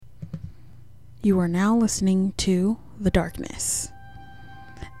You are now listening to The Darkness.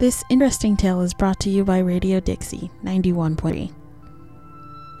 This interesting tale is brought to you by Radio Dixie 91.3.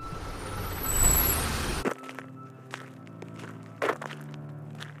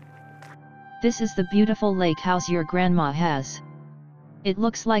 This is the beautiful lake house your grandma has. It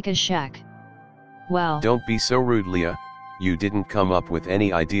looks like a shack. Wow. Don't be so rude, Leah. You didn't come up with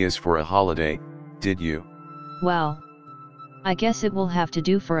any ideas for a holiday, did you? Well, I guess it will have to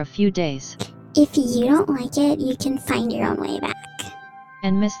do for a few days. If you don't like it, you can find your own way back.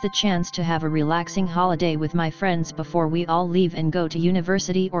 And miss the chance to have a relaxing holiday with my friends before we all leave and go to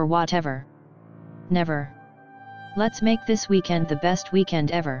university or whatever. Never. Let's make this weekend the best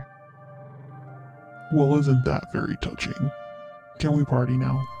weekend ever. Well, isn't that very touching? Can we party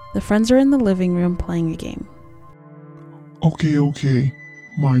now? The friends are in the living room playing a game. Okay.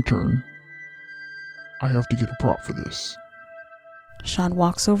 My turn. I have to get a prop for this. Sean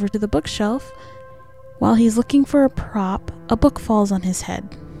walks over to the bookshelf. While he's looking for a prop, a book falls on his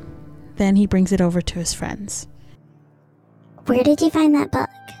head. Then he brings it over to his friends. Where did you find that book?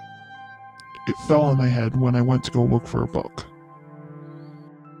 It fell on my head when I went to go look for a book.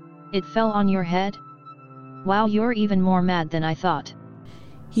 It fell on your head? Wow, you're even more mad than I thought.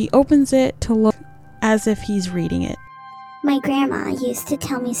 He opens it to look as if he's reading it. My grandma used to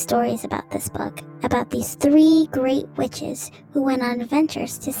tell me stories about this book, about these 3 great witches who went on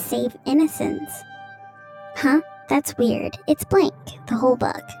adventures to save innocents. Huh? That's weird. It's blank, the whole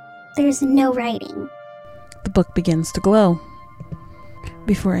book. There's no writing. The book begins to glow.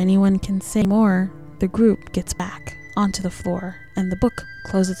 Before anyone can say more, the group gets back onto the floor and the book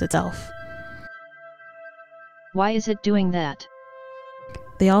closes itself. Why is it doing that?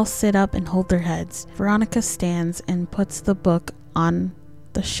 They all sit up and hold their heads. Veronica stands and puts the book on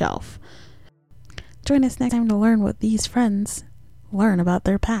the shelf. Join us next time to learn what these friends learn about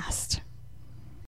their past.